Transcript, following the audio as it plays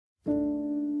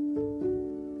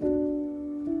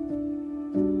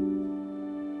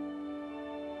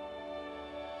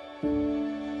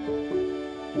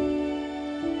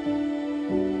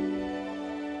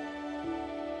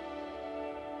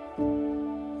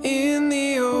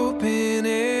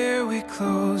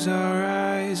close our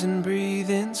eyes and breathe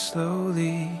in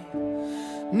slowly.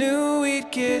 Knew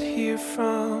we'd get here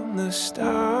from the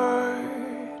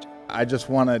start. I just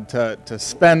wanted to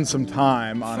spend some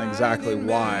time on exactly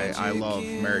why I love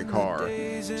Mary Carr.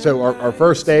 So our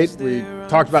first date, we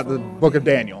talked about the book of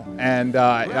Daniel, and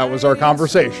that was our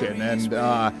conversation. And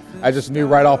I just knew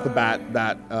right off the bat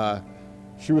that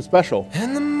she was special.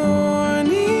 And the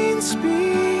morning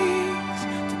speaks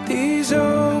to these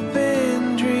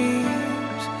open dreams,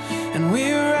 and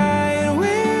we're right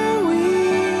where we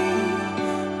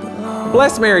belong.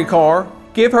 Bless Mary Carr.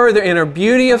 Give her the inner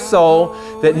beauty of soul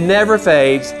that never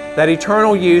fades, that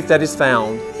eternal youth that is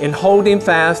found in holding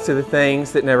fast to the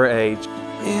things that never age.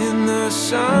 In the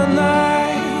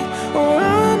sunlight or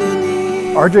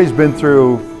underneath. RJ's been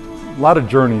through a lot of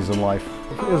journeys in life.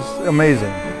 It's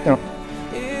amazing. You know,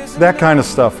 that kind of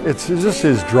stuff. It's just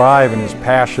his drive and his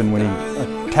passion when he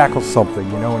tackles something,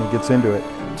 you know, when he gets into it.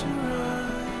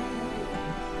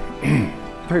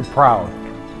 Very proud,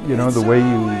 you know, the way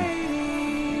you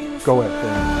go at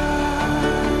things.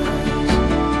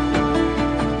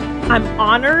 I'm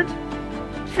honored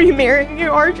to be marrying you,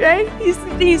 RJ.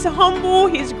 He's humble,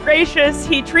 he's gracious,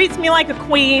 he treats me like a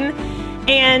queen,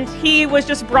 and he was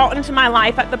just brought into my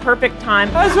life at the perfect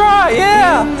time. That's right,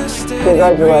 yeah!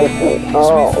 Congratulations.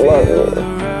 Oh, love you.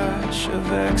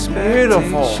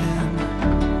 Beautiful.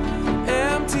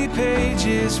 Empty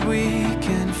pages we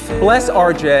can fill. Bless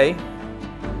RJ.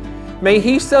 May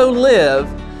he so live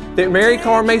that Mary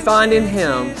Carr may find in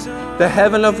him the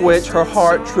heaven of which her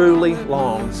heart truly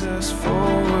longs. In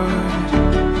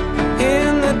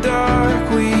the dark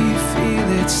we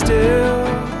feel it still.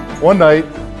 One night,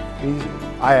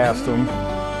 I asked him,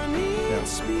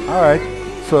 yeah, all right,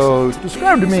 so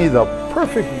describe to me the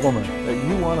perfect woman that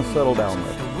you want to settle down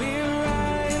with.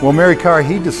 Well, Mary Carr,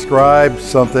 he described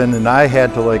something, and I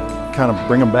had to like kind of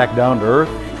bring him back down to earth.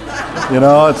 You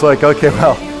know, it's like, okay,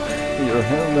 well,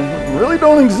 they really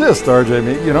don't exist,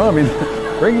 RJ. You know, I mean,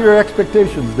 bring your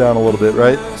expectations down a little bit,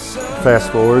 right?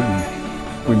 Fast forward, and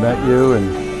we met you,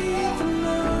 and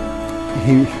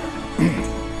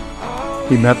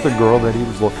he met the girl that he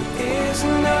was looking for.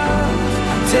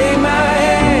 Take my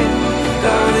hand,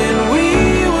 darling,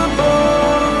 we were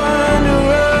born to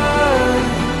run.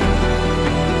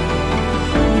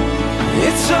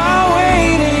 It's all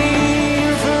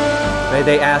waiting for us. May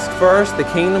they ask first the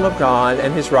kingdom of God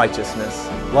and His righteousness.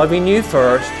 Loving you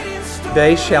first,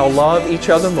 they shall love each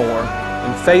other more,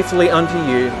 and faithfully unto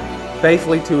you,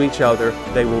 faithfully to each other,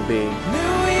 they will be.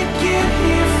 Knew we'd get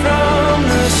here from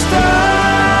the start.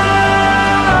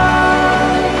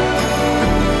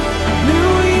 Knew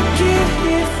we'd get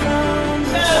here from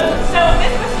the start. So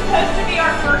this was supposed to be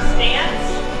our first dance,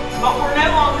 but we're no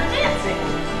longer dancing.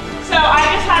 So I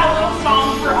just had a little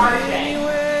song for RJ.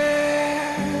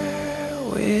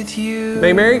 With you.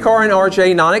 May Mary Carr and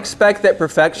RJ not expect that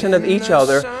perfection of each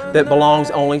other that belongs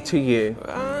only to you.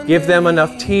 Give them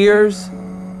enough tears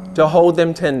to hold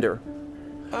them tender,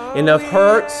 enough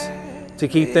hurts to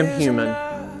keep them human,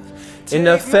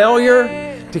 enough failure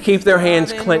to keep their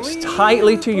hands clenched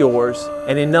tightly to yours,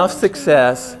 and enough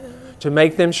success to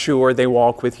make them sure they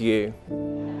walk with you.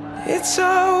 It's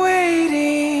all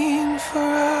waiting for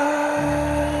us.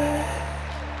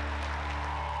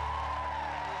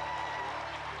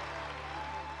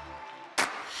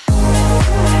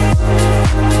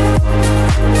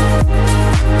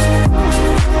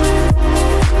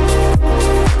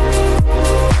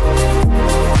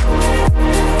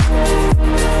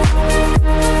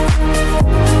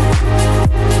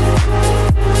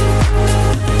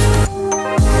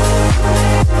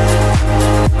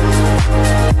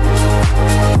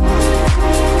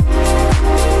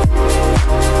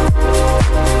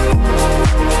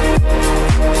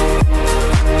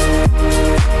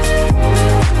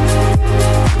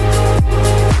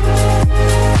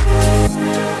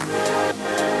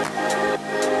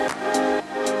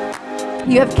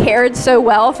 You have cared so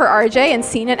well for RJ and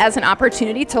seen it as an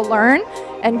opportunity to learn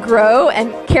and grow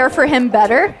and care for him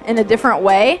better in a different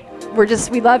way.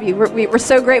 We love you. We're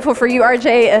so grateful for you,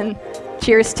 RJ, and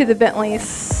cheers to the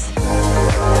Bentleys.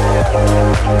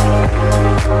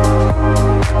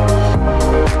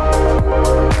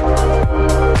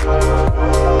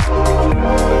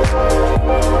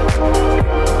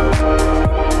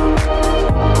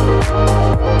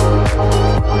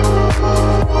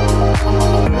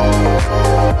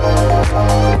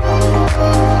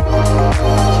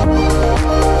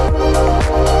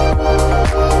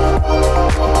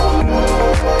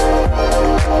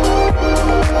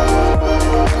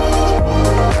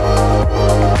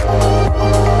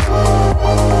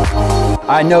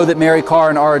 I know that Mary Carr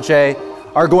and RJ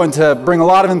are going to bring a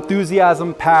lot of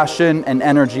enthusiasm, passion, and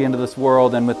energy into this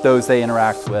world and with those they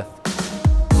interact with.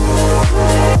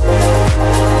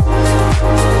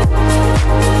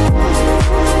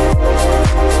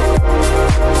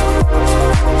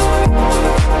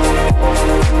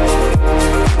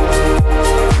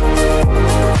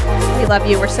 We love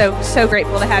you. We're so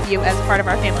grateful to have you as part of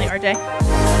our family, RJ.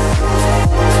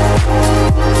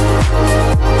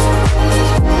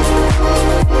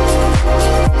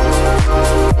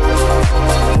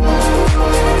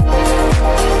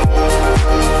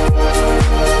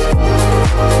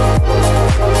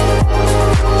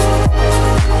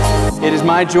 It is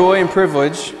my joy and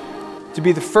privilege to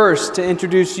be the first to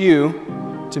introduce you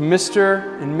to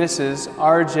Mr. and Mrs.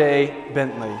 R.J.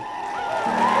 Bentley.